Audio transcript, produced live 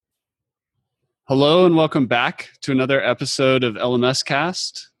Hello and welcome back to another episode of LMS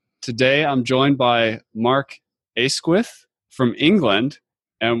Cast. Today I'm joined by Mark Asquith from England,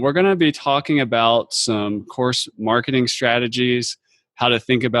 and we're going to be talking about some course marketing strategies, how to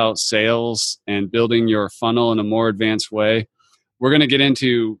think about sales and building your funnel in a more advanced way. We're going to get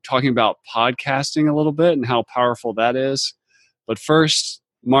into talking about podcasting a little bit and how powerful that is. But first,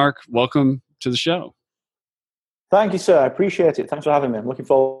 Mark, welcome to the show. Thank you, sir. I appreciate it. Thanks for having me. I'm looking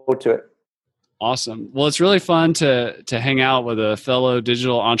forward to it. Awesome. Well, it's really fun to hang out with a fellow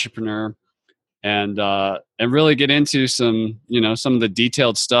digital entrepreneur and really get into some of the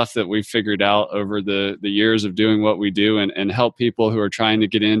detailed stuff that we've figured out over the years of doing what we do and help people who are trying to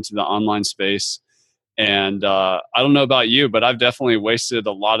get into the online space. And I don't know about you, but I've definitely wasted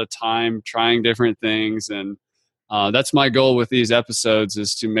a lot of time trying different things. And that's my goal with these episodes,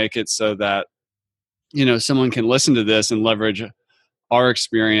 is to make it so that, someone can listen to this and leverage our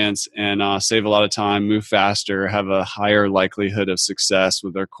experience and save a lot of time, move faster, have a higher likelihood of success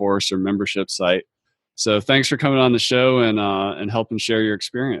with their course or membership site. So thanks for coming on the show and helping share your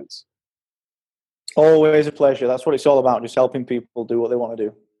experience. Always a pleasure. That's what it's all about, just helping people do what they want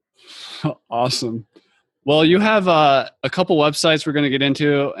to do. Awesome. Well, you have a couple websites we're going to get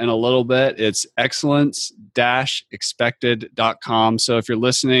into in a little bit. It's excellence-expected.com. So if you're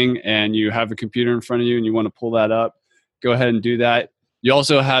listening and you have a computer in front of you and you want to pull that up, go ahead and do that. You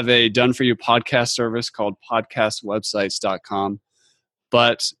also have a done-for-you podcast service called podcastwebsites.com.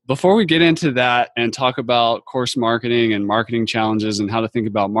 But before we get into that and talk about course marketing and marketing challenges and how to think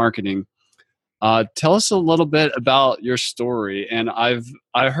about marketing, tell us a little bit about your story. And I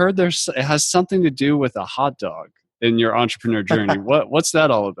heard it has something to do with a hot dog in your entrepreneur journey. What's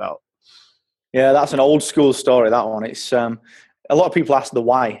that all about? Yeah, that's an old school story, that one. It's a lot of people ask the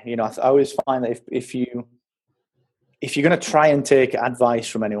why. I always find that if you're going to try and take advice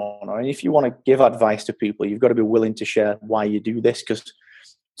from anyone, or if you want to give advice to people, you've got to be willing to share why you do this, because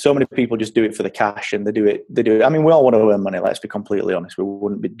so many people just do it for the cash, and they do it. I mean, we all want to earn money. Let's be completely honest. We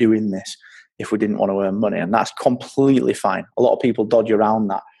wouldn't be doing this if we didn't want to earn money, and that's completely fine. A lot of people dodge around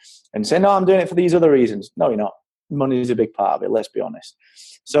that and say, no, I'm doing it for these other reasons. No, you're not. Money is a big part of it. Let's be honest.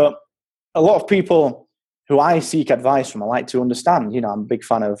 So a lot of people who I seek advice from, I like to understand. I'm a big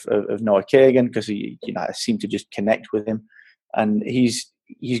fan of Noah Kagan, because I seem to just connect with him, and he's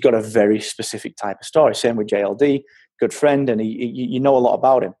got a very specific type of story. Same with JLD, good friend, and you know a lot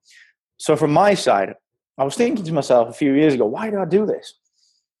about him. So from my side, I was thinking to myself a few years ago, why did I do this?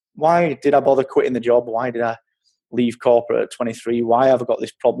 Why did I bother quitting the job? Why did I leave corporate at 23? Why have I got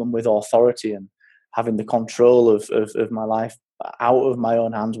this problem with authority and having the control of my life out of my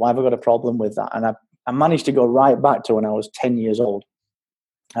own hands? Why have I got a problem with that? And I managed to go right back to when I was 10 years old.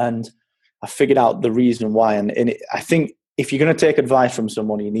 And I figured out the reason why. I think if you're going to take advice from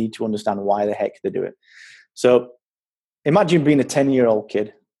someone, you need to understand why the heck they do it. So imagine being a 10-year-old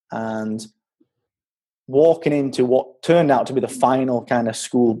kid and walking into what turned out to be the final kind of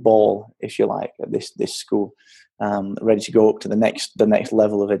school ball, if you like, at this school, ready to go up to the next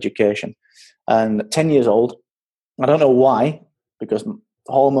level of education. And 10 years old, I don't know why, because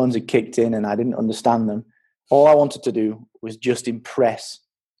hormones had kicked in and I didn't understand them. All I wanted to do was just impress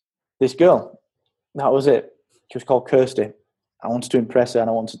this girl. That was it. She was called Kirsty. I wanted to impress her, and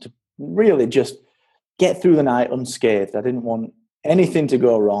I wanted to really just get through the night unscathed. I didn't want anything to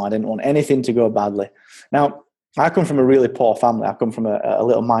go wrong. I didn't want anything to go badly. Now, I come from a really poor family. I come from a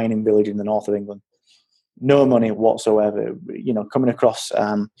little mining village in the north of England. No money whatsoever. Coming across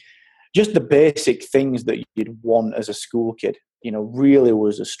just the basic things that you'd want as a school kid, really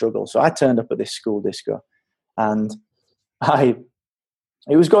was a struggle. So I turned up at this school disco, and it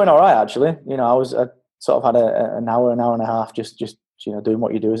was going all right, actually. I sort of had an hour and a half just doing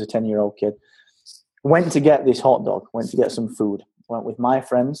what you do as a 10-year-old kid. Went to get this hot dog, went to get some food, went with my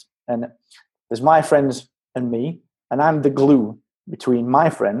friends, and there's my friends and me, and I'm the glue between my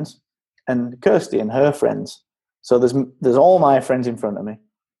friends and Kirsty and her friends. So there's all my friends in front of me,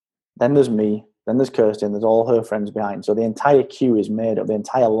 then there's me, then there's Kirsty, and there's all her friends behind. So the entire queue is made up, the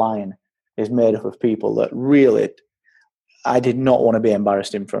entire line is made up of people that really I did not want to be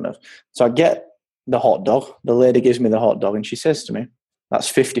embarrassed in front of. So I get the hot dog, the lady gives me the hot dog, and she says to me, "That's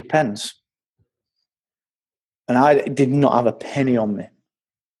 50 pence." And I did not have a penny on me.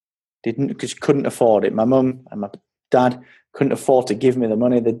 Because couldn't afford it. My mum and my dad couldn't afford to give me the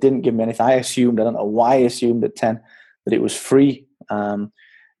money. They didn't give me anything. I don't know why I assumed at 10 that it was free. And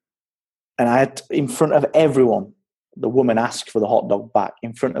I had, in front of everyone, the woman asked for the hot dog back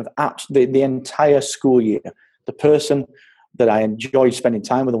in front of the entire school year. The person that I enjoyed spending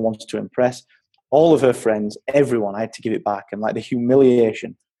time with and wanted to impress, all of her friends, everyone, I had to give it back. And the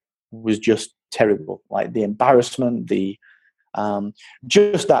humiliation was just terrible. Like the embarrassment,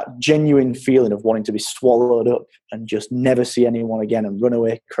 just that genuine feeling of wanting to be swallowed up and just never see anyone again and run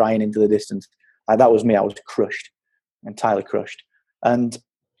away crying into the distance. Like that was me. I was crushed, entirely crushed. And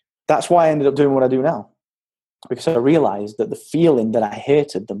that's why I ended up doing what I do now, because I realized that the feeling that I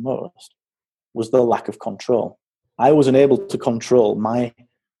hated the most was the lack of control. I wasn't able to control my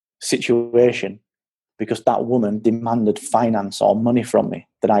situation because that woman demanded finance or money from me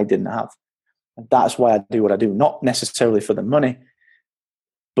that I didn't have. And that's why I do what I do, not necessarily for the money,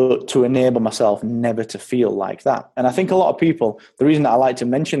 but to enable myself never to feel like that. And I think a lot of people, the reason that I like to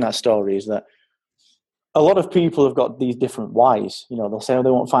mention that story is that a lot of people have got these different whys. You know, they'll say, oh,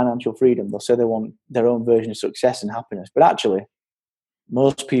 they want financial freedom. They'll say they want their own version of success and happiness. But actually,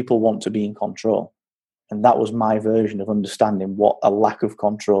 most people want to be in control. And that was my version of understanding what a lack of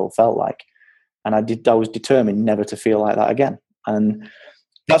control felt like. And I was determined never to feel like that again. And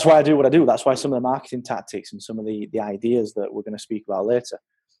that's why I do what I do. That's why some of the marketing tactics and some of the ideas that we're going to speak about later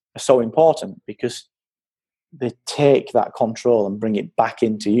are so important, because they take that control and bring it back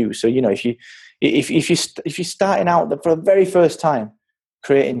into you. So, you know, if you're starting out for the very first time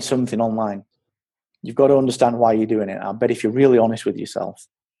creating something online, you've got to understand why you're doing it. I bet if you're really honest with yourself,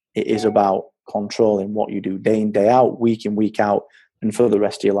 it is about controlling what you do day in, day out, week in, week out, and for the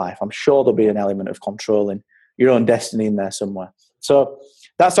rest of your life. I'm sure there'll be an element of controlling your own destiny in there somewhere. So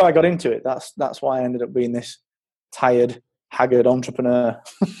that's how I got into it. That's why I ended up being this tired, haggard entrepreneur.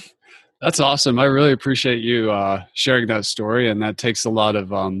 That's awesome. I really appreciate you sharing that story, and that takes a lot of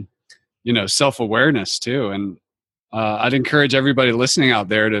self-awareness too. And I'd encourage everybody listening out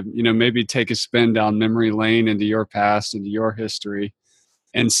there to maybe take a spin down memory lane into your past, into your history,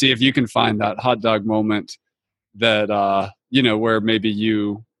 and see if you can find that hot dog moment that where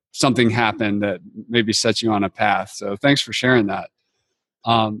maybe something happened that maybe set you on a path. So thanks for sharing that.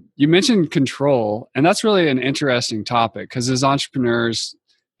 You mentioned control, and that's really an interesting topic, because as entrepreneurs,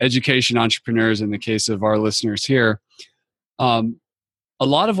 education entrepreneurs, in the case of our listeners here, a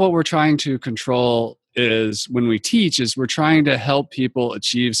lot of what we're trying to control is, when we teach, is we're trying to help people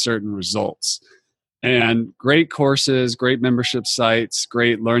achieve certain results. And great courses, great membership sites,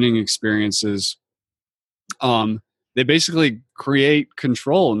 great learning experiences, they basically create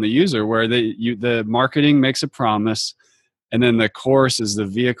control in the user, where the marketing makes a promise, and then the course is the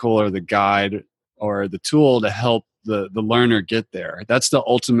vehicle or the guide or the tool to help the learner get there. That's the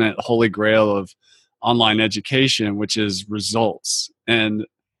ultimate holy grail of online education, which is results. And,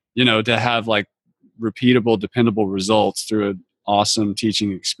 to have like repeatable, dependable results through an awesome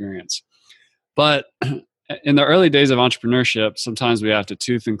teaching experience. But in the early days of entrepreneurship, sometimes we have to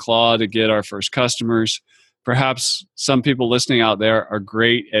tooth and claw to get our first customers. Perhaps some people listening out there are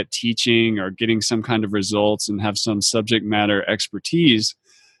great at teaching or getting some kind of results and have some subject matter expertise,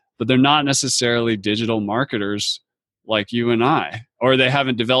 but they're not necessarily digital marketers like you and I, or they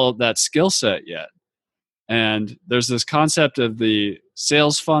haven't developed that skill set yet. And there's this concept of the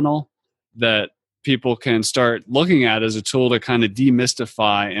sales funnel that people can start looking at as a tool to kind of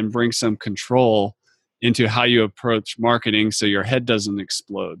demystify and bring some control into how you approach marketing so your head doesn't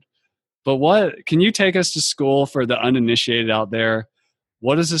explode. But can you take us to school for the uninitiated out there?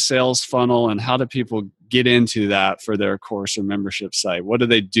 What is a sales funnel, and how do people get into that for their course or membership site? What do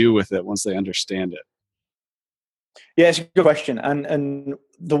they do with it once they understand it? Yeah, it's a good question. And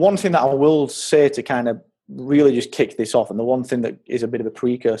the one thing that I will say to kind of really just kick this off, and the one thing that is a bit of a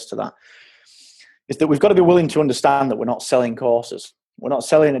precursor to that, is that we've got to be willing to understand that we're not selling courses. We're not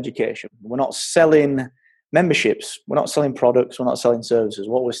selling education. We're not selling memberships. We're not selling products. We're not selling services.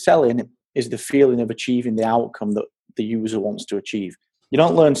 What we're selling is the feeling of achieving the outcome that the user wants to achieve. You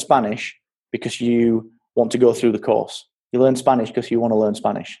don't learn Spanish because you want to go through the course. You learn Spanish because you want to learn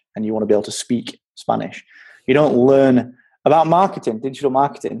Spanish and you want to be able to speak Spanish. You don't learn about marketing, digital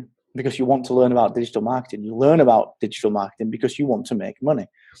marketing, because you want to learn about digital marketing. You learn about digital marketing because you want to make money.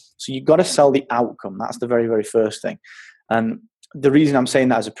 So you've got to sell the outcome. That's the very, very first thing. And the reason I'm saying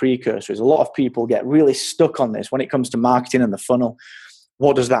that as a precursor is a lot of people get really stuck on this when it comes to marketing and the funnel.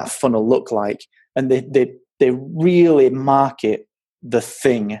 What does that funnel look like? And they really market the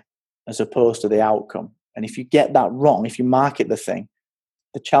thing as opposed to the outcome. And if you get that wrong, if you market the thing,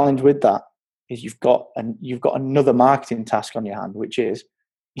 the challenge with that is you've got another marketing task on your hand, which is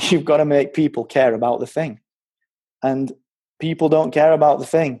you've got to make people care about the thing. And people don't care about the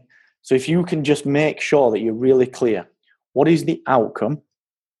thing. So if you can just make sure that you're really clear, what is the outcome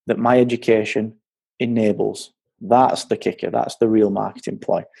that my education enables? That's the kicker. That's the real marketing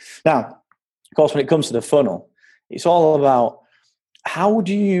ploy. Now, of course, when it comes to the funnel, it's all about how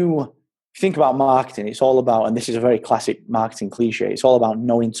do you you think about marketing, it's all about, and this is a very classic marketing cliche, it's all about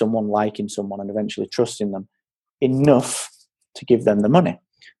knowing someone, liking someone, and eventually trusting them enough to give them the money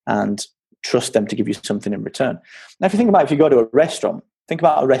and trust them to give you something in return. Now, if you think about if you go to a restaurant, think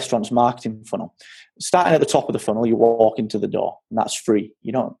about a restaurant's marketing funnel. Starting at the top of the funnel, you walk into the door, and that's free.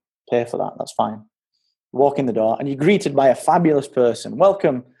 You don't pay for that. That's fine. You walk in the door, and you're greeted by a fabulous person.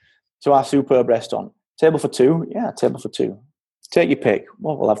 Welcome to our superb restaurant. Table for two? Yeah, table for two. Take your pick.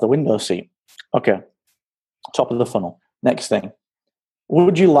 Well, we'll have the window seat. Okay. Top of the funnel. Next thing.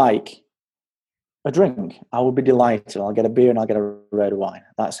 Would you like a drink? I would be delighted. I'll get a beer and I'll get a red wine.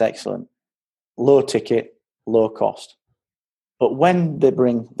 That's excellent. Low ticket, low cost. But when they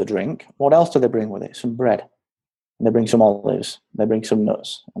bring the drink, what else do they bring with it? Some bread. And they bring some olives. They bring some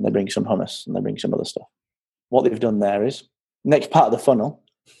nuts. And they bring some hummus. And they bring some other stuff. What they've done there is, next part of the funnel,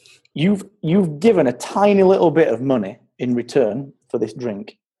 you've given a tiny little bit of money in return for this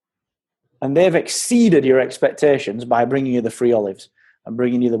drink. And they've exceeded your expectations by bringing you the free olives and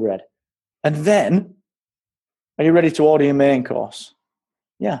bringing you the bread. And then, are you ready to order your main course?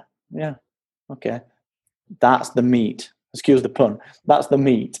 Yeah. Okay. That's the meat. Excuse the pun. That's the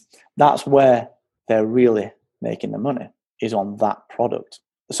meat. That's where they're really making the money, is on that product.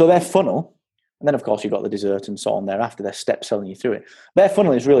 So their funnel, and then of course you've got the dessert and so on thereafter, they're step selling you through it. Their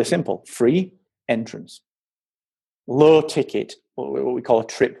funnel is really simple. Free entrance. Low ticket, what we call a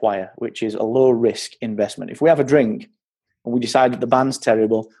tripwire, which is a low risk investment. If we have a drink and we decide that the band's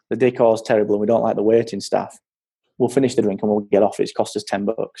terrible, the decor's terrible, and we don't like the waiting staff, we'll finish the drink and we'll get off. It's cost us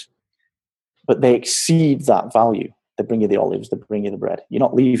 $10. But they exceed that value. They bring you the olives, they bring you the bread. You're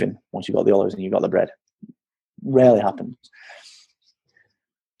not leaving once you've got the olives and you've got the bread. Rarely happens.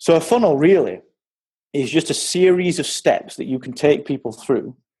 So a funnel really is just a series of steps that you can take people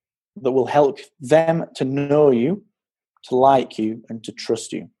through that will help them to know you, to like you, and to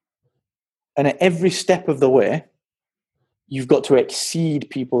trust you. And at every step of the way, you've got to exceed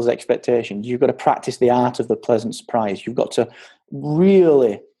people's expectations. You've got to practice the art of the pleasant surprise. You've got to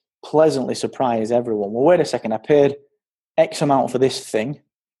really pleasantly surprise everyone. Well, wait a second, I paid X amount for this thing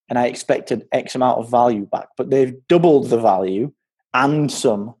and I expected X amount of value back, but they've doubled the value and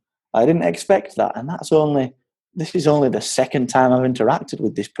some. I didn't expect that. And this is only the second time I've interacted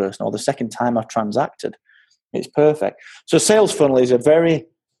with this person or the second time I've transacted. It's perfect. So sales funnel is a very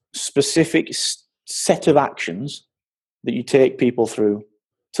specific set of actions that you take people through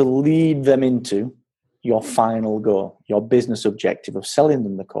to lead them into your final goal, your business objective of selling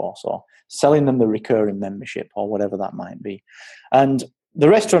them the course or selling them the recurring membership or whatever that might be. And the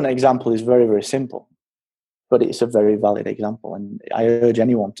restaurant example is very, very simple, but it's a very valid example. And I urge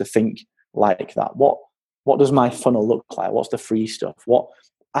anyone to think like that. What does my funnel look like? What's the free stuff?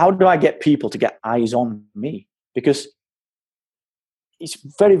 How do I get people to get eyes on me? Because it's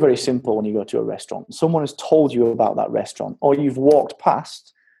very, very simple when you go to a restaurant. Someone has told you about that restaurant, or you've walked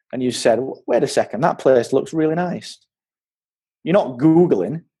past and you said, wait a second, that place looks really nice. You're not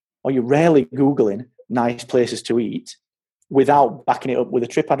Googling, or you're rarely Googling nice places to eat without backing it up with a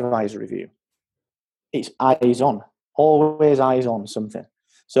TripAdvisor review. It's eyes on, always eyes on something.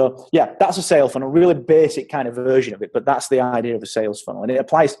 So yeah, that's a sales funnel, really basic kind of version of it, but that's the idea of a sales funnel. And it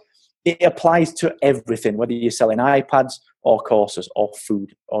applies to everything, whether you're selling iPads or courses or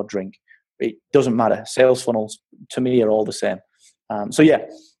food or drink. It doesn't matter. Sales funnels, to me, are all the same. So yeah,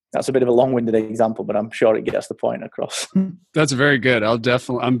 that's a bit of a long-winded example, but I'm sure it gets the point across. That's very good. I'm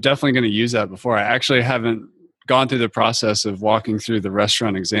definitely going to use that before. I actually haven't gone through the process of walking through the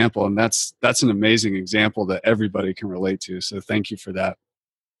restaurant example, and that's an amazing example that everybody can relate to. So thank you for that.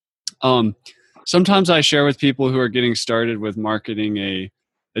 Sometimes I share with people who are getting started with marketing a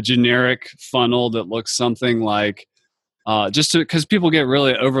generic funnel that looks something like because people get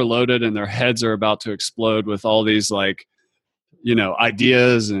really overloaded and their heads are about to explode with all these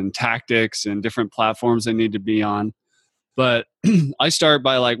ideas and tactics and different platforms they need to be on. But I start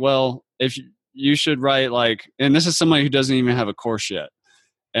by if you should write and this is somebody who doesn't even have a course yet.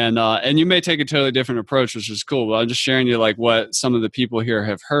 And you may take a totally different approach, which is cool. But I'm just sharing you what some of the people here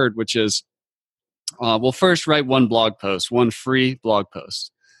have heard, which is, first write one blog post, one free blog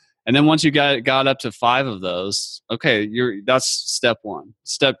post. And then once you got up to 5 of those, okay, that's step 1.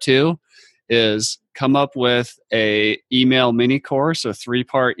 Step 2 is come up with a email mini course, a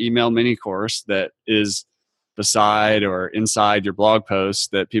 3-part email mini course that is beside or inside your blog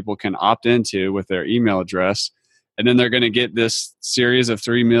post that people can opt into with their email address. And then they're going to get this series of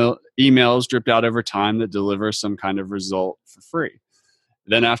 3 emails dripped out over time that deliver some kind of result for free.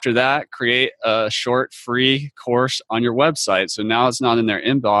 Then after that, create a short free course on your website. So now it's not in their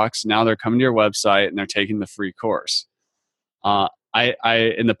inbox. Now they're coming to your website and they're taking the free course.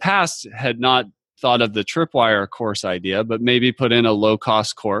 I in the past had not thought of the tripwire course idea, but maybe put in a low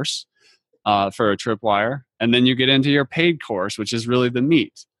cost course for a tripwire, and then you get into your paid course, which is really the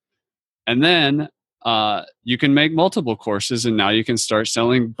meat. And then you can make multiple courses, and now you can start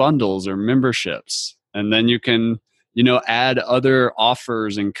selling bundles or memberships, and then you can add other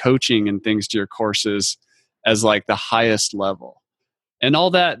offers and coaching and things to your courses as like the highest level. And all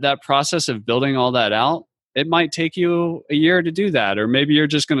that process of building all that out, it might take you a year to do that, or maybe you're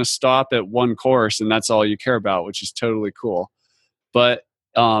just going to stop at one course and that's all you care about, which is totally cool. But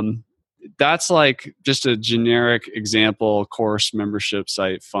that's like just a generic example course membership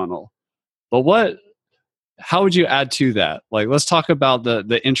site funnel. But how would you add to that? Like, let's talk about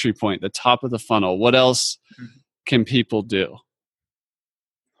the entry point, the top of the funnel. What else can people do?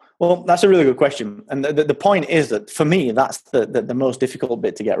 Well, that's a really good question. And the point is that for me, that's the most difficult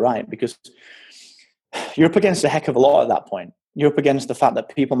bit to get right, because you're up against a heck of a lot at that point. You're up against the fact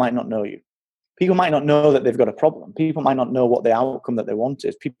that people might not know you. People might not know that they've got a problem. People might not know what the outcome that they want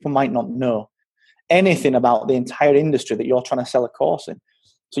is. People might not know anything about the entire industry that you're trying to sell a course in.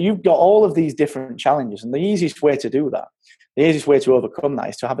 So you've got all of these different challenges. And the easiest way to do that, the easiest way to overcome that,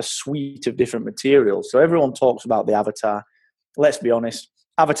 is to have a suite of different materials. So everyone talks about the avatar. Let's be honest,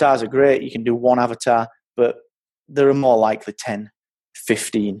 avatars are great. You can do one avatar, but there are more likely 10,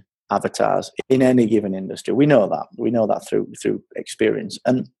 15 avatars in any given industry. We know that. We know that through experience.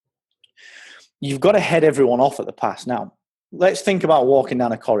 And you've got to head everyone off at the pass. Now, let's think about walking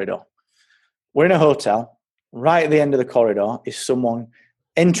down a corridor. We're in a hotel. Right at the end of the corridor is someone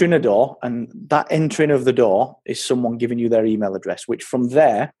entering a door, and that entering of the door is someone giving you their email address, which from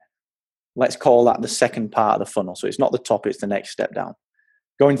there, let's call that the second part of the funnel. So it's not the top, it's the next step down.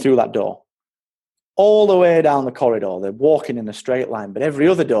 Going through that door. All the way down the corridor, they're walking in a straight line, but every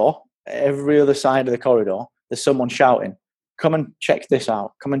other door, every other side of the corridor, there's someone shouting, come and check this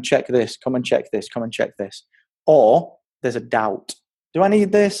out, come and check this, come and check this, come and check this. Or there's a doubt. Do I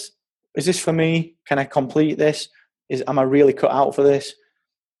need this? Is this for me? Can I complete this? Am I really cut out for this?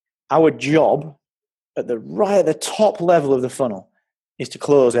 Our job at the top level of the funnel is to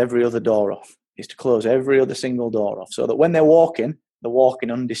close every other door off, is to close every other single door off, so that when they're walking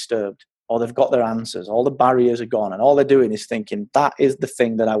undisturbed, or they've got their answers, all the barriers are gone, and all they're doing is thinking, that is the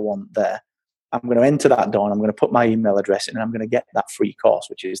thing that I want there. I'm going to enter that door, and I'm going to put my email address in, and I'm going to get that free course,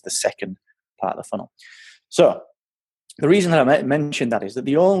 which is the second part of the funnel. So the reason that I mentioned that is that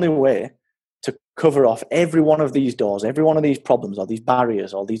the only way to cover off every one of these doors, every one of these problems, or these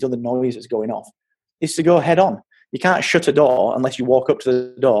barriers, or these other noises going off, is to go head on. You can't shut a door unless you walk up to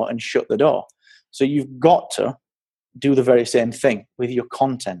the door and shut the door. So you've got to do the very same thing with your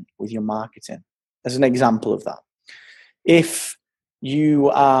content, with your marketing. As an example of that, if you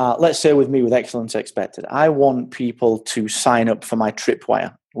are, let's say with me with Excellence Expected, I want people to sign up for my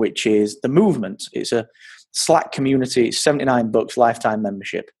Tripwire, which is the movement. It's a Slack community. It's $79 lifetime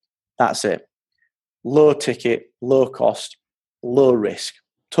membership. That's it. Low ticket, low cost, low risk.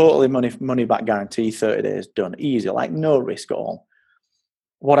 Totally money back guarantee, 30 days, done. Easy, like no risk at all.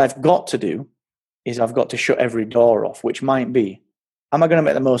 What I've got to do is I've got to shut every door off, which might be, am I going to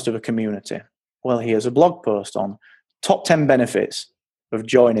make the most of a community? Well, here's a blog post on top 10 benefits of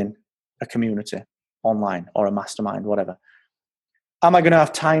joining a community online or a mastermind, whatever. Am I going to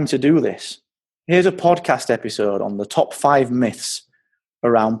have time to do this? Here's a podcast episode on the top 5 myths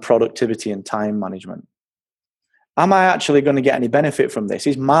around productivity and time management. Am I actually going to get any benefit from this?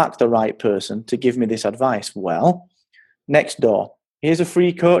 Is Mark the right person to give me this advice? Well, next door, here's a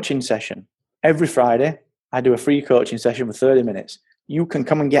free coaching session. Every Friday, I do a free coaching session for 30 minutes. You can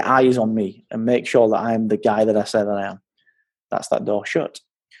come and get eyes on me and make sure that I'm the guy that I say that I am. That's that door shut.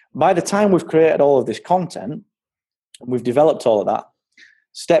 By the time we've created all of this content, we've developed all of that,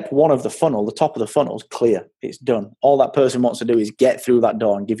 step 1 of the funnel, the top of the funnel, is clear. It's done. All that person wants to do is get through that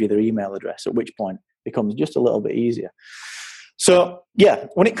door and give you their email address, at which point it becomes just a little bit easier. So, yeah,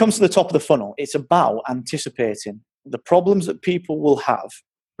 when it comes to the top of the funnel, it's about anticipating the problems that people will have.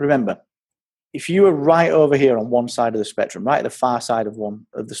 Remember, if you are right over here on one side of the spectrum, right at the far side of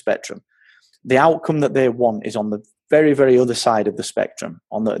the spectrum, the outcome that they want is on the very, very other side of the spectrum,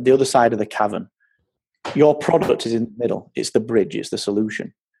 on the other side of the cavern. Your product is in the middle. It's the bridge. It's the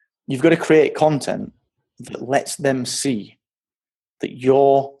solution. You've got to create content that lets them see that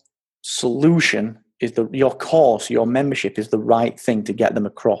your solution is your course, your membership is the right thing to get them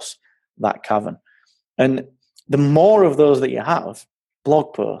across that cavern. And the more of those that you have,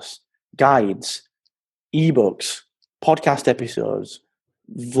 blog posts, guides, ebooks, podcast episodes,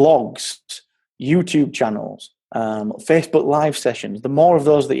 vlogs, YouTube channels, Facebook live sessions, the more of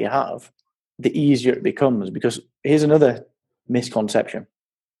those that you have, the easier it becomes. Because here's another misconception.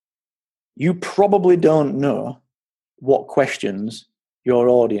 You probably don't know what questions your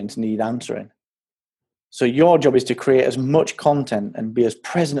audience need answering. So your job is to create as much content and be as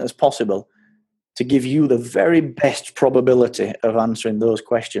present as possible to give you the very best probability of answering those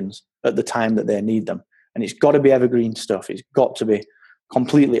questions at the time that they need them. And it's got to be evergreen stuff. It's got to be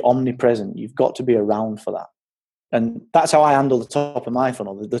completely omnipresent. You've got to be around for that. And that's how I handle the top of my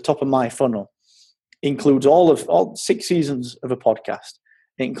funnel. The top of my funnel includes all 6 seasons of a podcast.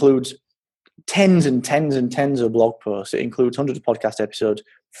 It includes tens and tens and tens of blog posts. It includes hundreds of podcast episodes,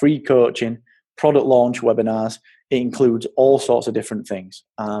 free coaching, product launch webinars. It includes all sorts of different things.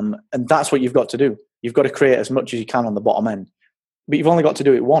 And that's what you've got to do. You've got to create as much as you can on the bottom end. But you've only got to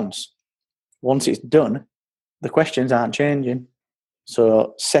do it once. Once it's done, the questions aren't changing.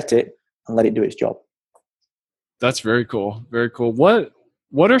 So set it and let it do its job. That's very cool. Very cool.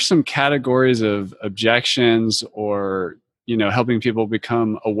 What are some categories of objections or, helping people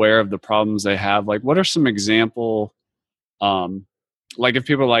become aware of the problems they have? Like, what are some example, like if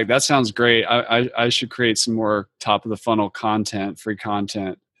people are like, that sounds great, I should create some more top of the funnel content, free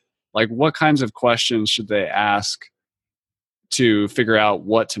content. Like, what kinds of questions should they ask to figure out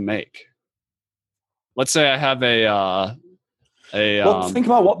what to make? Let's say I have think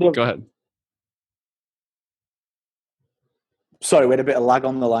about what go ahead. Sorry, we had a bit of lag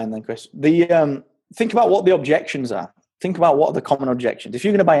on the line then, Chris. Think about what the objections are. Think about what are the common objections. If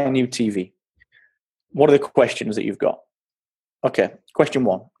you're going to buy a new TV, what are the questions that you've got? Okay, question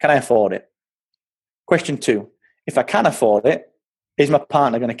 1, can I afford it? Question 2, if I can afford it, is my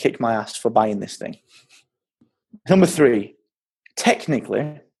partner going to kick my ass for buying this thing? Number 3,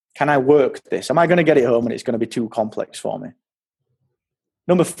 technically, can I work this? Am I going to get it home and it's going to be too complex for me?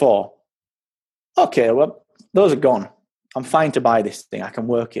 Number 4, okay, well, those are gone. I'm fine to buy this thing. I can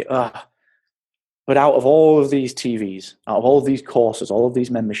work it. But out of all of these TVs, out of all of these courses, all of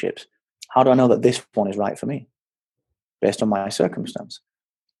these memberships, how do I know that this one is right for me based on my circumstance?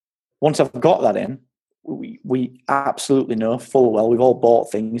 Once I've got that in, we absolutely know full well we've all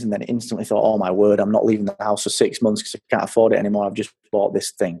bought things and then instantly thought, oh my word, I'm not leaving the house for 6 months because I can't afford it anymore. I've just bought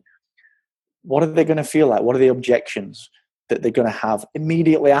this thing. What are they going to feel like? What are the objections that they're going to have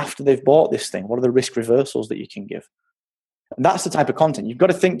immediately after they've bought this thing? What are the risk reversals that you can give? And that's the type of content. You've got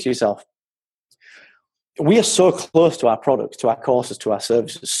to think to yourself, we are so close to our products, to our courses, to our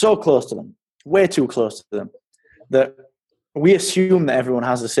services, so close to them, way too close to them, that we assume that everyone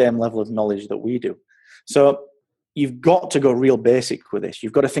has the same level of knowledge that we do. So you've got to go real basic with this.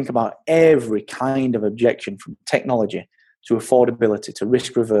 You've got to think about every kind of objection, from technology to affordability to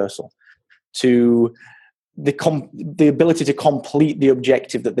risk reversal to the ability to complete the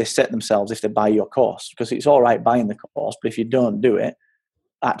objective that they set themselves if they buy your course. Because it's all right buying the course, but if you don't do it,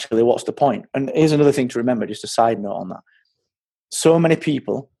 actually, what's the point? And here's another thing to remember, just a side note on that. So many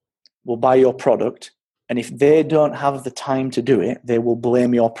people will buy your product, and if they don't have the time to do it, they will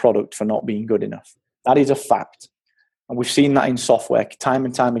blame your product for not being good enough. That is a fact. And we've seen that in software time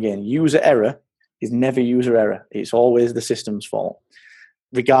and time again. User error is never user error. It's always the system's fault,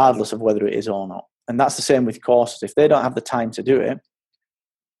 regardless of whether it is or not. And that's the same with courses. If they don't have the time to do it,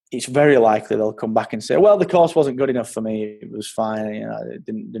 it's very likely they'll come back and say, well, the course wasn't good enough for me. It was fine. I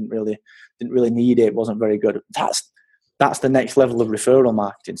didn't really need it. It wasn't very good. That's the next level of referral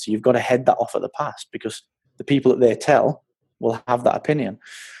marketing. So you've got to head that off at the pass, because the people that they tell will have that opinion.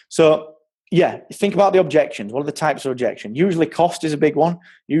 So yeah, think about the objections. What are the types of objection? Usually cost is a big one.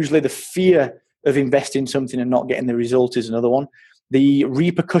 Usually the fear of investing something and not getting the result is another one. The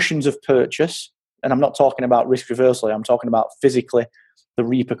repercussions of purchase, and I'm not talking about risk reversal, I'm talking about physically the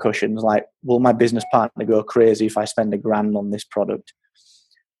repercussions, like, will my business partner go crazy if I spend $1,000 on this product?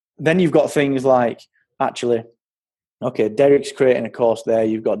 Then you've got things like, actually, okay, Derek's creating a course there,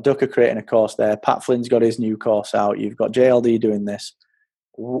 you've got Ducker creating a course there, Pat Flynn's got his new course out, you've got JLD doing this.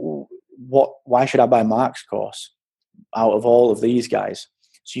 Why should I buy Mark's course out of all of these guys?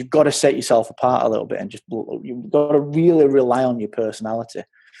 So you've got to set yourself apart a little bit, and you've got to really rely on your personality.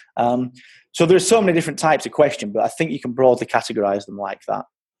 So there's so many different types of question, but I think you can broadly categorize them like that.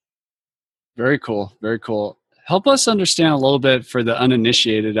 Very cool. Very cool. Help us understand a little bit, for the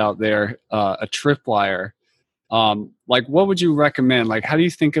uninitiated out there, a tripwire. Like, what would you recommend? Like, how do you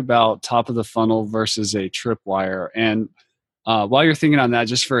think about top of the funnel versus a tripwire? And while you're thinking on that,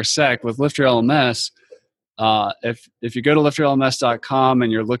 just for a sec, with Lift Your LMS, if you go to liftyourlms.com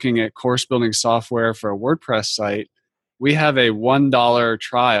and you're looking at course building software for a WordPress site, we have a $1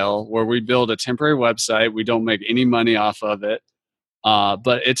 trial where we build a temporary website. We don't make any money off of it.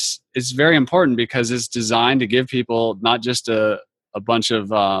 But it's very important because it's designed to give people not just a bunch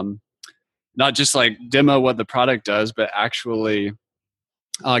of not just like demo what the product does, but actually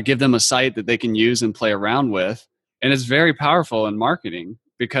give them a site that they can use and play around with. And it's very powerful in marketing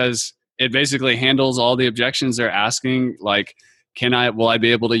because it basically handles all the objections they're asking. Like, will I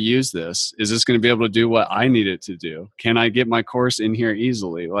be able to use this? Is this going to be able to do what I need it to do? Can I get my course in here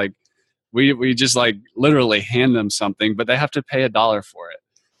easily? Like, we just like literally hand them something, but they have to pay $1 for it.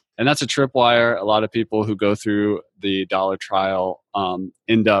 And that's a tripwire. A lot of people who go through the $1 trial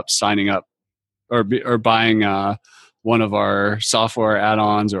end up signing up or buying one of our software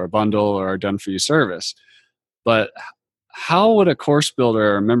add-ons or a bundle or a done-for-you service. But how would a course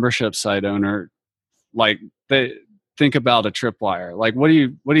builder or membership site owner they think about a tripwire? Like, what do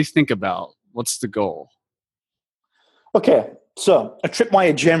you think about? What's the goal? Okay, so a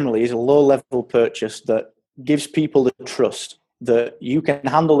tripwire generally is a low-level purchase that gives people the trust that you can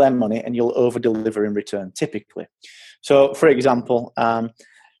handle their money and you'll over-deliver in return, typically. So, for example,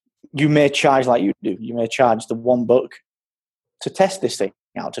 you may charge like you do. You may charge the $1 to test this thing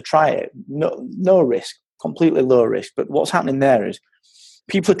out, to try it. No risk, completely low risk. But what's happening there is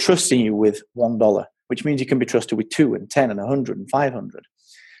people are trusting you with $1, which means you can be trusted with 2 and 10 and 100 and 500.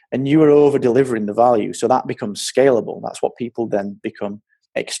 And you are over-delivering the value. So that becomes scalable. That's what people then become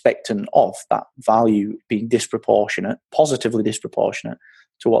expectant of, that value being disproportionate, positively disproportionate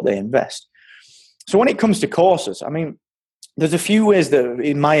to what they invest. So when it comes to courses, I mean, there's a few ways that,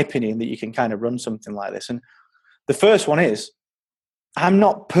 in my opinion, that you can kind of run something like this. And the first one is, I'm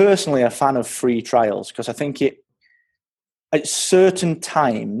not personally a fan of free trials because I think at certain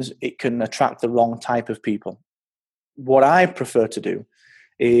times it can attract the wrong type of people. What I prefer to do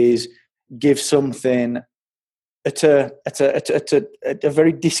is give something at a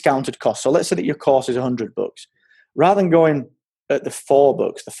very discounted cost. So let's say that your course is $100. Rather than going at the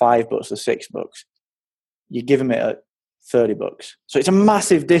 $4, the $5, the $6, you give them it at $30. So it's a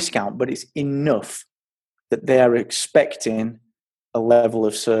massive discount, but it's enough that they are expecting a level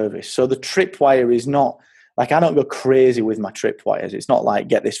of service. So the tripwire is not like, I don't go crazy with my tripwires. It's not like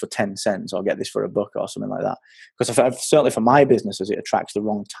get this for 10 cents or get this for $1 or something like that. Because certainly for my businesses, it attracts the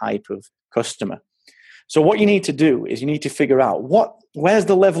wrong type of customer. So what you need to do is you need to figure out where's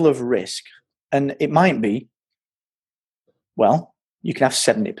the level of risk. And it might be, well, you can have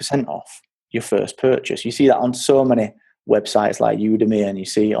 70% off your first purchase. You see that on so many websites like Udemy, and you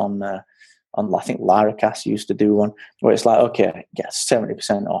see on I think Laracast used to do one where it's like, okay, get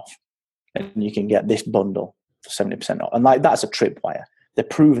 70% off and you can get this bundle for 70% off. And like, that's a tripwire. They're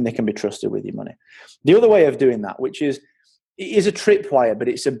proving they can be trusted with your money. The other way of doing that, which is, it is a tripwire, but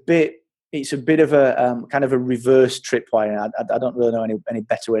it's a bit of a kind of a reverse tripwire. I don't really know any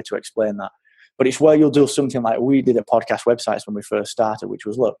better way to explain that. But it's where you'll do something like we did at Podcast Websites when we first started, which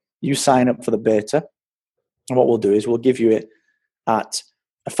was, look, you sign up for the beta. And what we'll do is we'll give you it at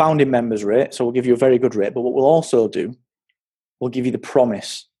a founding members rate. So we'll give you a very good rate. But what we'll also do, we'll give you the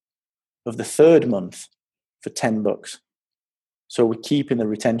promise of the third month for $10. So we're keeping the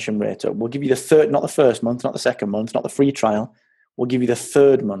retention rate up. We'll give you the third, not the first month, not the second month, not the free trial. We'll give you the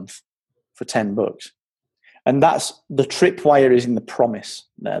third month for $10. And that's, the tripwire is in the promise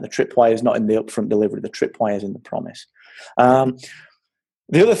there. The tripwire is not in the upfront delivery. The tripwire is in the promise.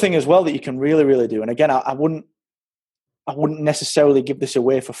 The other thing as well that you can really, really do, and again, I wouldn't necessarily give this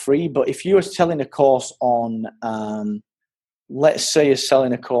away for free, but if you are selling a course on, let's say you're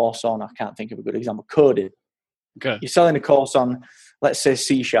selling a course on, I can't think of a good example, coding. Okay. You're selling a course on, let's say,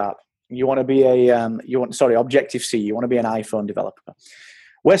 C#. You want to be Objective-C. You want to be an iPhone developer.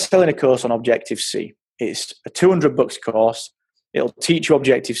 We're selling a course on Objective-C. It's a $200 course. It'll teach you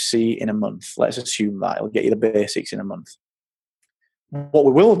Objective-C in a month. Let's assume that. It'll get you the basics in a month. What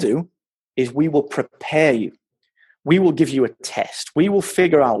we will do is we will prepare you. We will give you a test. We will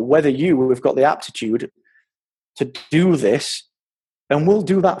figure out whether you have got the aptitude to do this, and we'll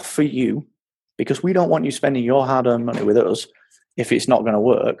do that for you because we don't want you spending your hard-earned money with us if it's not going to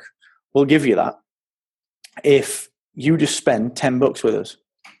work. We'll give you that if you just spend $10 with us,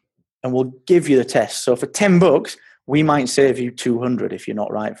 and we'll give you the test. So for $10, we might save you $200 if you're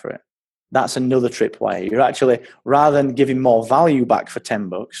not right for it. That's another tripwire. You're actually, rather than giving more value back for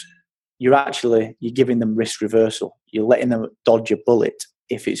 $10, you're giving them risk reversal. You're letting them dodge a bullet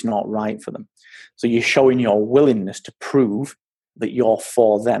if it's not right for them. So you're showing your willingness to prove that you're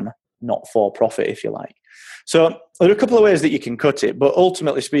for them, not for profit, if you like. So there are a couple of ways that you can cut it, but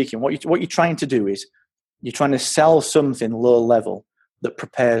ultimately speaking, what you're trying to do is you're trying to sell something low level that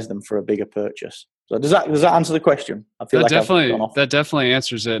prepares them for a bigger purchase. So does that answer the question? I feel that definitely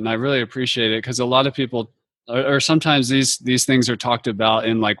answers it, and I really appreciate it because a lot of people or sometimes these things are talked about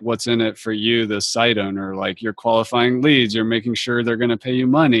in like what's in it for you, the site owner. Like you're qualifying leads, you're making sure they're going to pay you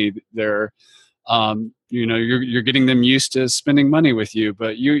money. They're you're getting them used to spending money with you,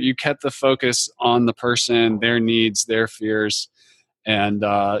 but you kept the focus on the person, their needs, their fears, and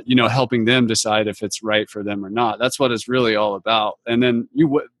helping them decide if it's right for them or not. That's what it's really all about. And then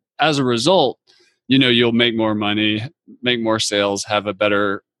as a result, you'll make more money, make more sales, have a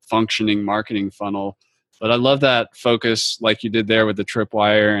better functioning marketing funnel. But I love that focus, like you did there with the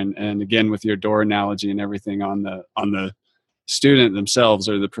tripwire, and again with your door analogy and everything on the student themselves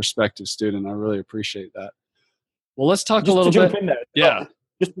or the prospective student. I really appreciate that. Well, let's talk just a little to jump bit. in there. Yeah.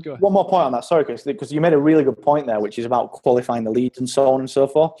 Just one more point on that. Sorry, Chris, because you made a really good point there, which is about qualifying the leads and so on and so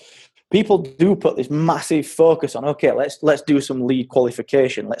forth. People do put this massive focus on, okay, let's do some lead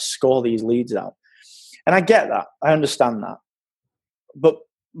qualification. Let's score these leads out. And I get that. I understand that. But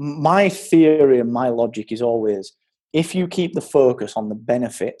my theory and my logic is always, if you keep the focus on the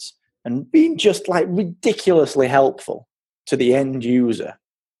benefits and being just like ridiculously helpful to the end user,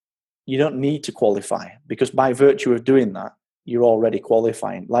 you don't need to qualify, because by virtue of doing that, you're already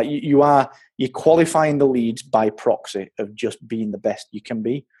qualifying. Like you're qualifying the leads by proxy of just being the best you can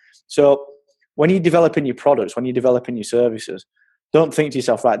be. So when you're developing your products, when you're developing your services, don't think to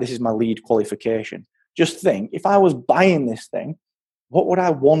yourself, right, this is my lead qualification. Just think, if I was buying this thing, what would I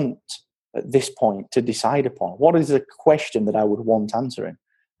want at this point to decide upon? What is the question that I would want answering?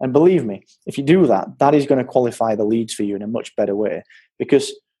 And believe me, if you do that, that is going to qualify the leads for you in a much better way.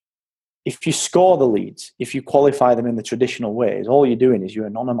 Because if you score the leads, if you qualify them in the traditional ways, all you're doing is you're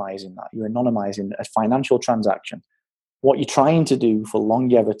anonymizing that. You're anonymizing a financial transaction. What you're trying to do for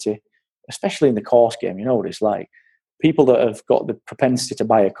longevity, especially in the course game, you know what it's like. People that have got the propensity to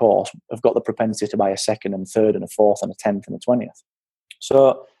buy a course have got the propensity to buy a second and third and a fourth and a 10th and a 20th.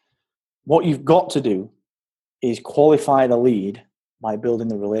 So what you've got to do is qualify the lead by building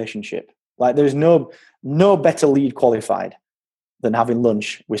the relationship. Like there's no better lead qualified than having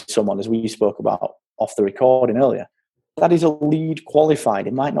lunch with someone, as we spoke about off the recording earlier. That is a lead qualified.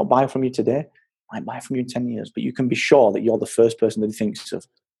 It might not buy from you today, might buy from you in 10 years, but you can be sure that you're the first person that he thinks of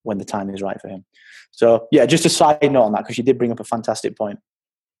when the time is right for him. So yeah, just a side note on that, because you did bring up a fantastic point.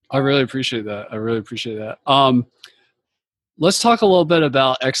 I really appreciate that. Let's talk a little bit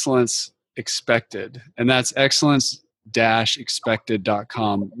about Excellence Expected, and that's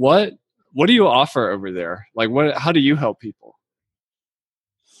excellence-expected.com. What do you offer over there? Like how do you help people?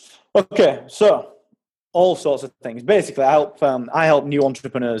 Okay, so all sorts of things. Basically, I help new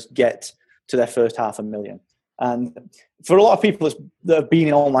entrepreneurs get to their first $500,000. And for a lot of people that have been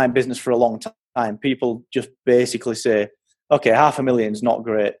in online business for a long time, people just basically say, okay, $500,000 is not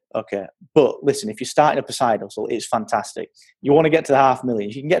great. Okay, but listen, if you're starting up a side hustle, it's fantastic. You want to get to the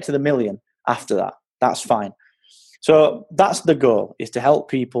 $500,000. You can get to the $1 million after that. That's fine. So that's the goal, is to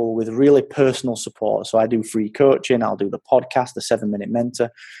help people with really personal support. So I do free coaching. I'll do the podcast, the 7-Minute Mentor.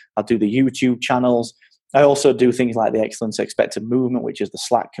 I'll do the YouTube channels. I also do things like the Excellence Expected Movement, which is the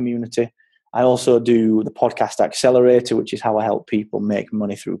Slack community. I also do the Podcast Accelerator, which is how I help people make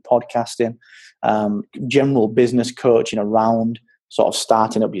money through podcasting. General business coaching around sort of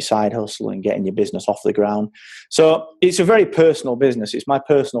starting up your side hustle and getting your business off the ground. So it's a very personal business. It's my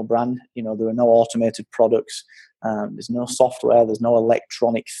personal brand. There are no automated products. There's no software. There's no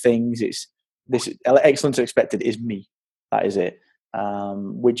electronic things. This Excellence Expected is me. That is it.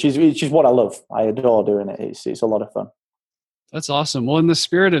 Which is what I love. I adore doing it. It's a lot of fun. That's awesome. Well, in the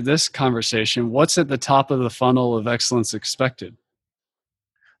spirit of this conversation, what's at the top of the funnel of Excellence Expected?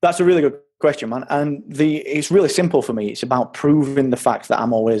 That's a really good question, man. And it's really simple for me. It's about proving the fact that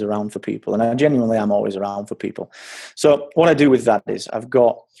I'm always around for people. And I genuinely am always around for people. So what I do with that is I've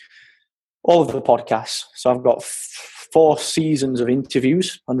got all of the podcasts. So I've got 4 seasons of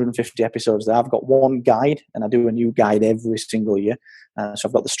interviews, 150 episodes there. I've got 1 guide, and I do a new guide every single year. So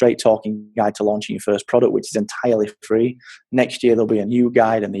I've got the Straight Talking Guide to Launching Your First Product, which is entirely free. Next year, there'll be a new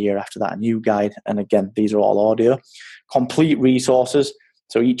guide, and the year after that, a new guide. And again, these are all audio. Complete resources.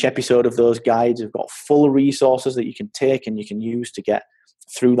 So each episode of those guides have got full resources that you can take and you can use to get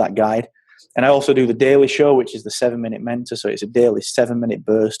through that guide. And I also do the daily show, which is the 7-Minute Mentor. So it's a daily 7-minute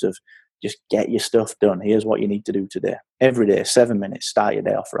burst of just get your stuff done. Here's what you need to do today. Every day, 7 minutes, start your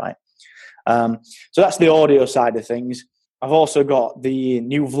day off right. So that's the audio side of things. I've also got the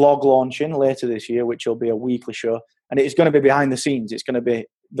new vlog launching later this year, which will be a weekly show. And it's going to be behind the scenes. It's going to be,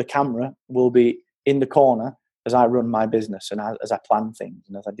 the camera will be in the corner as I run my business and as I plan things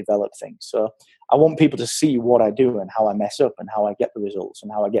and as I develop things. So I want people to see what I do and how I mess up and how I get the results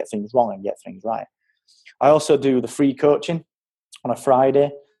and how I get things wrong and get things right. I also do the free coaching on a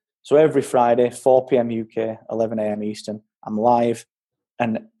Friday. So every Friday, 4 p.m. UK, 11 a.m. Eastern, I'm live,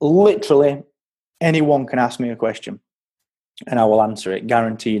 and literally anyone can ask me a question and I will answer it.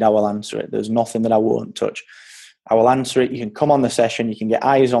 Guaranteed, I will answer it. There's nothing that I won't touch. I will answer it. You can come on the session. You can get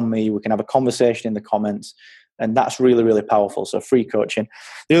eyes on me. We can have a conversation in the comments. And that's really, really powerful. So free coaching.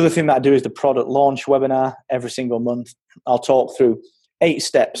 The other thing that I do is the product launch webinar every single month. I'll talk through 8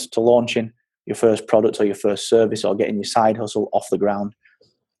 steps to launching your first product or your first service or getting your side hustle off the ground.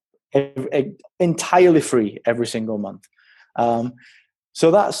 Entirely free every single month. So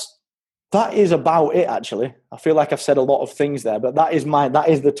that is about it, actually. I feel like I've said a lot of things there, but that is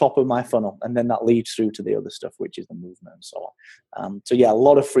the top of my funnel. And then that leads through to the other stuff, which is the movement and so on. So yeah, a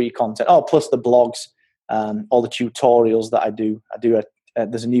lot of free content. Oh, plus the blogs, all the tutorials that I do.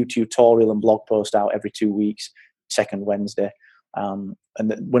 There's a new tutorial and blog post out every 2 weeks, second Wednesday. And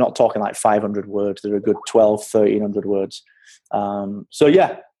we're not talking like 500 words. They're a good 1,300 words. So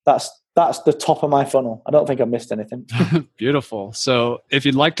yeah, that's the top of my funnel. I don't think I missed anything. Beautiful. So if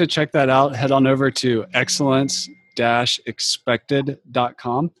you'd like to check that out, head on over to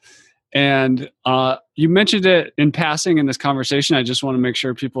excellence-expected.com. And you mentioned it in passing in this conversation. I just want to make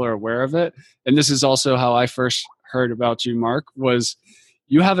sure people are aware of it. And this is also how I first heard about you, Mark, was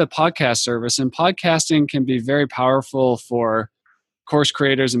you have a podcast service, and podcasting can be very powerful for course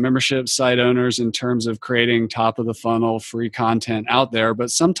creators and membership site owners in terms of creating top of the funnel free content out there.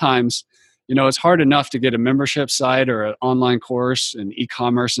 But sometimes, it's hard enough to get a membership site or an online course and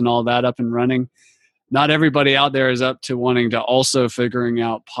e-commerce and all that up and running. Not everybody out there is up to wanting to also figuring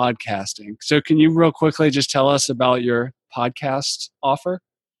out podcasting. So can you real quickly just tell us about your podcast offer?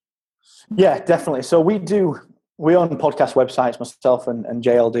 Yeah, definitely. So we own podcast websites, myself and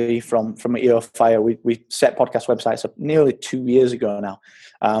JLD from EOFire. We set podcast websites up nearly 2 years ago now.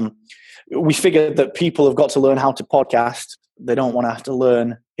 We figured that people have got to learn how to podcast. They don't want to have to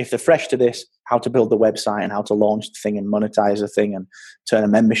learn, if they're fresh to this, how to build the website and how to launch the thing and monetize the thing and turn it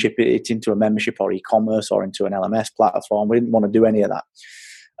into a membership or e-commerce or into an LMS platform. We didn't want to do any of that.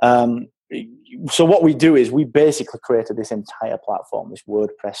 So what we do is we basically created this entire platform, this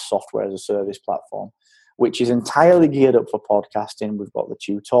WordPress software as a service platform, which is entirely geared up for podcasting. We've got the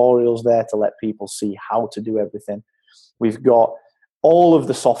tutorials there to let people see how to do everything. We've got all of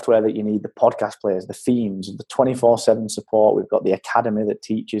the software that you need, the podcast players, the themes, the 24/7 support. We've got the academy that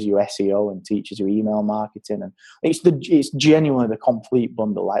teaches you SEO and teaches you email marketing. And it's genuinely the complete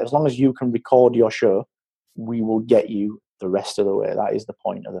bundle. Like, as long as you can record your show, we will get you the rest of the way. That is the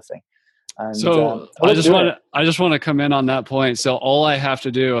point of the thing. And, so I just want to come in on that point. So all I have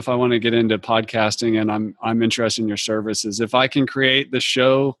to do if I want to get into podcasting and I'm interested in your services, if I can create the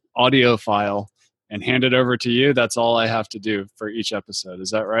show audio file and hand it over to you, that's all I have to do for each episode.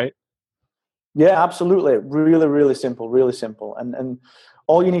 Is that right? Yeah, absolutely. Really, really simple, really simple. And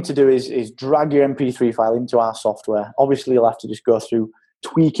all you need to do is drag your MP3 file into our software. Obviously, you'll have to just go through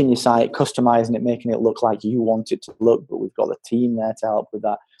tweaking your site, customizing it, making it look like you want it to look, but we've got the team there to help with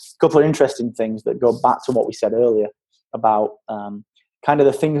that. A couple of interesting things that go back to what we said earlier about kind of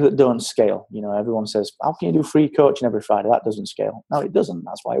the things that don't scale. Everyone says, how can you do free coaching every Friday? That doesn't scale. No, it doesn't.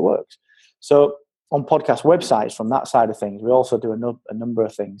 That's why it works. So on podcast websites, from that side of things, we also do a number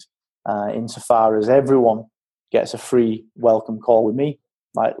of things insofar as everyone gets a free welcome call with me.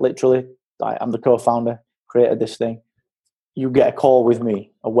 Like, literally, I'm the co-founder, created this thing. You get a call with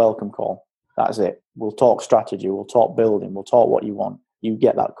me, a welcome call. That's it. We'll talk strategy. We'll talk building. We'll talk what you want. You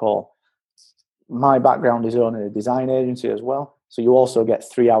get that call. My background is owning a design agency as well. So you also get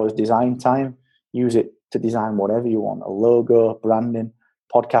 3 hours design time. Use it to design whatever you want. A logo, branding,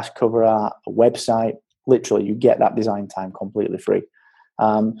 podcast cover art, a website. Literally, you get that design time completely free.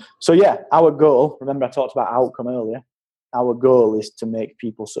 So yeah, our goal, remember I talked about outcome earlier. Our goal is to make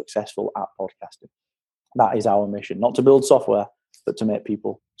people successful at podcasting. That is our mission, not to build software, but to make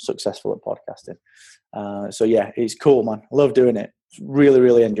people successful at podcasting. So yeah, it's cool, man. I love doing it. It's really,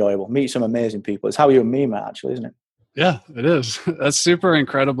 really enjoyable. Meet some amazing people. It's how you and me met, actually, isn't it? Yeah, it is. That's super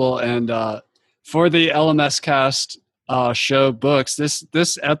incredible. And for the LMS Cast show books,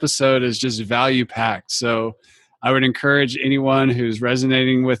 this episode is just value packed. So I would encourage anyone who's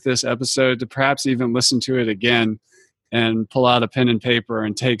resonating with this episode to perhaps even listen to it again and pull out a pen and paper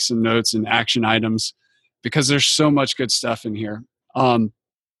and take some notes and action items, because there's so much good stuff in here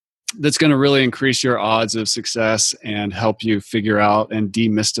that's going to really increase your odds of success and help you figure out and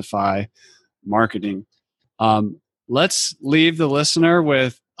demystify marketing. Let's leave the listener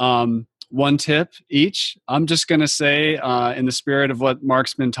with one tip each. I'm just going to say, in the spirit of what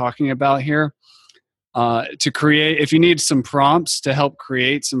Mark's been talking about here, to create, if you need some prompts to help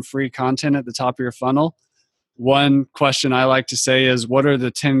create some free content at the top of your funnel, One question I like to say is, what are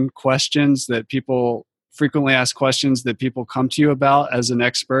the 10 questions that people frequently ask questions that people come to you about as an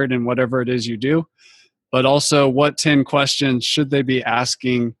expert in whatever it is you do? But also, what 10 questions should they be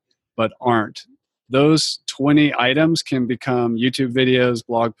asking but aren't? Those 20 items can become YouTube videos,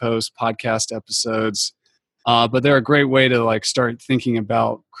 blog posts, podcast episodes, but they're a great way to like start thinking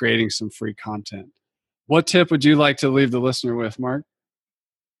about creating some free content. What tip would you like to leave the listener with, Mark?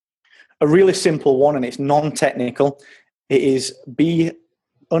 A really simple one, and it's non-technical. It is be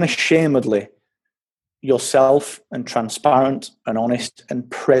unashamedly yourself and transparent and honest and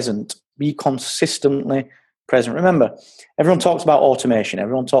present. Be consistently present. Remember, everyone talks about automation.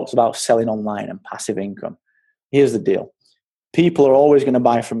 Everyone talks about selling online and passive income. Here's the deal. People are always going to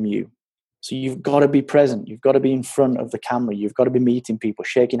buy from you. So you've got to be present. You've got to be in front of the camera. You've got to be meeting people,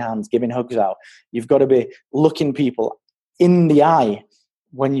 shaking hands, giving hugs out. You've got to be looking people in the eye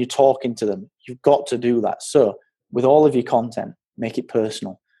when you're talking to them. You've got to do that. So with all of your content, make it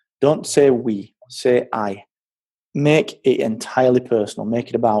personal. Don't say we, say I. Make it entirely personal. Make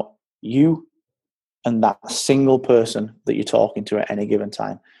it about you and that single person that you're talking to at any given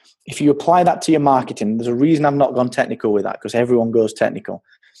time. If you apply that to your marketing, there's a reason I've not gone technical with that, because everyone goes technical.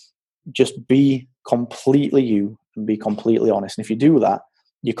 Just be completely you and be completely honest. And if you do that,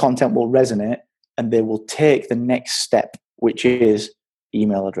 your content will resonate and they will take the next step, which is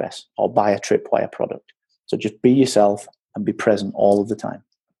email address or buy a tripwire product. So just be yourself and be present all of the time.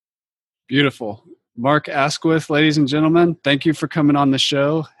 Beautiful. Mark Asquith, ladies and gentlemen, thank you for coming on the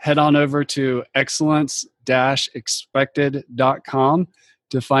show. Head on over to excellence-expected.com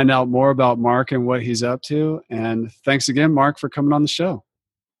to find out more about Mark and what he's up to. And thanks again, Mark, for coming on the show.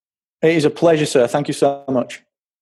 It is a pleasure, sir. Thank you so much.